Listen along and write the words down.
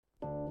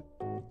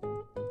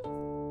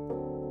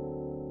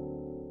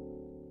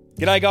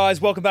G'day guys,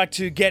 welcome back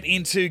to Get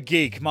Into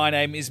Geek. My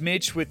name is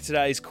Mitch with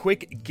today's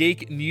quick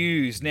geek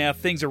news. Now,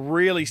 things are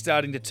really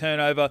starting to turn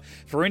over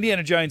for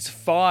Indiana Jones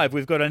 5.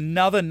 We've got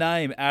another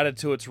name added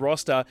to its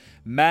roster,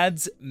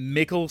 Mads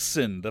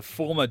Mikkelsen, the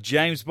former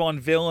James Bond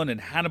villain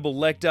and Hannibal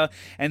Lecter,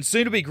 and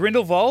soon-to-be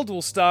Grindelwald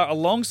will star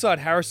alongside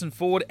Harrison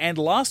Ford and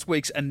last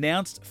week's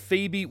announced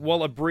Phoebe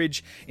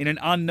Waller-Bridge in an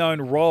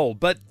unknown role.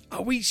 But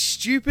are we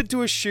stupid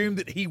to assume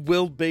that he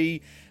will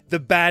be the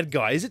bad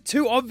guy? Is it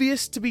too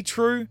obvious to be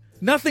true?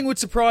 Nothing would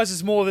surprise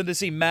us more than to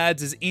see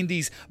Mads as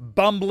Indy's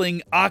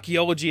bumbling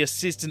archaeology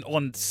assistant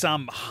on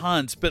some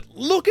hunt. But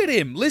look at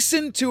him,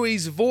 listen to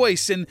his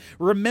voice, and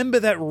remember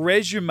that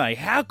resume.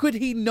 How could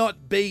he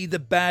not be the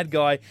bad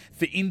guy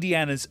for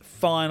Indiana's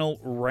final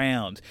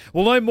round?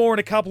 We'll know more in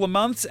a couple of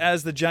months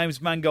as the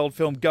James Mangold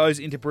film goes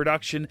into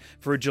production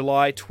for a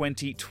July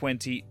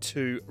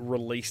 2022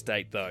 release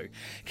date, though.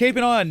 Keep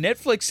an eye on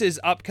Netflix's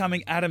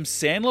upcoming Adam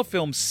Sandler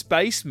film,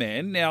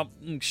 Spaceman. Now,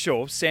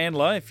 sure,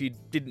 Sandler, if you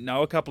didn't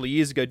know, a couple of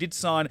years ago did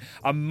sign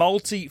a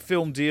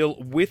multi-film deal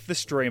with the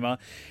streamer,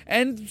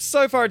 and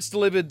so far it's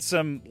delivered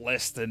some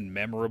less than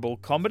memorable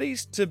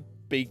comedies, to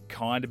be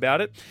kind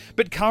about it.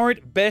 But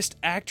current Best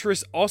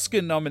Actress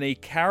Oscar nominee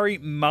Carey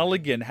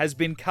Mulligan has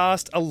been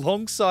cast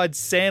alongside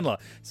Sandler,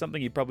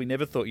 something you probably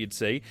never thought you'd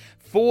see,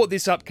 for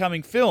this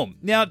upcoming film.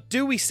 Now,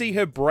 do we see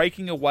her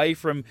breaking away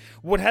from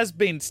what has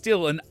been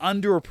still an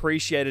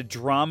underappreciated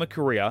drama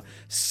career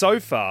so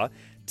far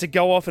to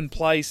go off and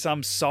play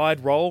some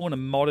side role in a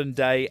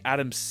modern-day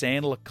Adam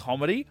Sandler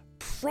comedy?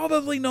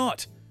 Probably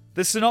not.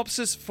 The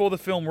synopsis for the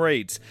film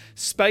reads,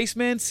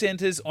 Spaceman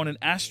centers on an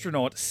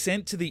astronaut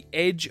sent to the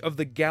edge of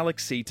the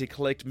galaxy to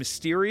collect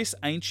mysterious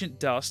ancient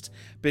dust,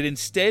 but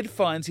instead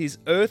finds his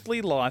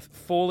earthly life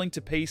falling to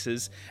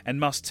pieces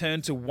and must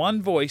turn to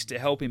one voice to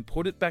help him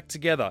put it back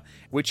together,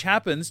 which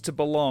happens to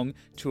belong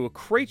to a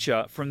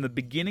creature from the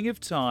beginning of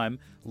time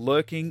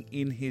lurking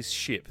in his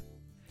ship.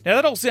 Now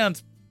that all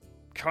sounds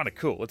kind of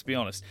cool, let's be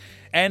honest.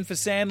 And for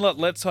Sandler,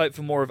 let's hope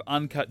for more of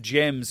uncut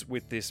gems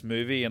with this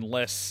movie and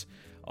less,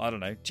 I don't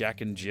know, Jack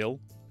and Jill.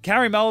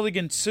 Carey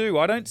Mulligan too,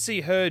 I don't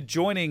see her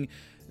joining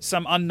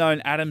some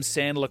unknown Adam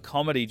Sandler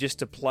comedy just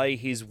to play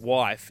his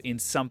wife in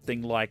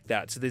something like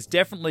that. So there's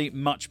definitely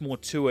much more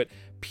to it,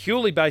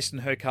 purely based on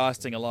her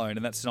casting alone,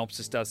 and that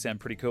synopsis does sound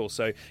pretty cool.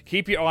 So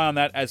keep your eye on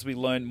that as we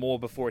learn more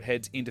before it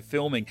heads into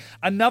filming.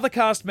 Another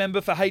cast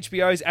member for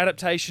HBO's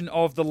adaptation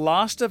of The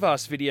Last of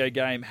Us video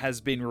game has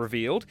been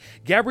revealed.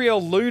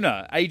 Gabrielle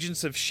Luna,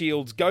 Agents of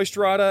S.H.I.E.L.'s Ghost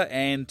Rider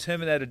and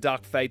Terminator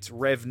Dark Fate's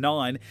Rev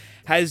 9,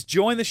 has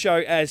joined the show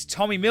as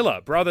Tommy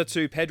Miller, brother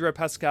to Pedro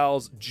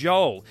Pascal's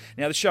Joel.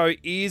 Now, the show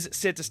is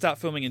set to start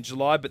filming in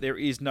July, but there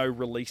is no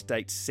release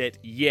date set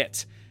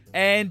yet.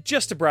 And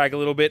just to brag a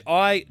little bit,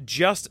 I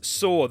just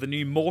saw the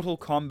new Mortal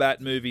Kombat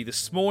movie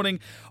this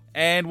morning,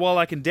 and while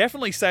I can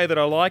definitely say that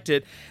I liked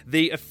it,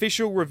 the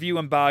official review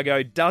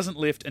embargo doesn't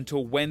lift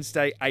until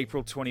Wednesday,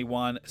 April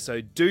 21,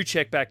 so do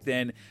check back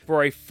then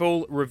for a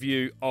full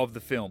review of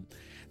the film.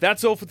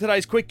 That's all for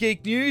today's Quick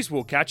Geek News.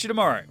 We'll catch you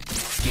tomorrow.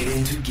 Get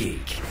Into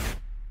Geek.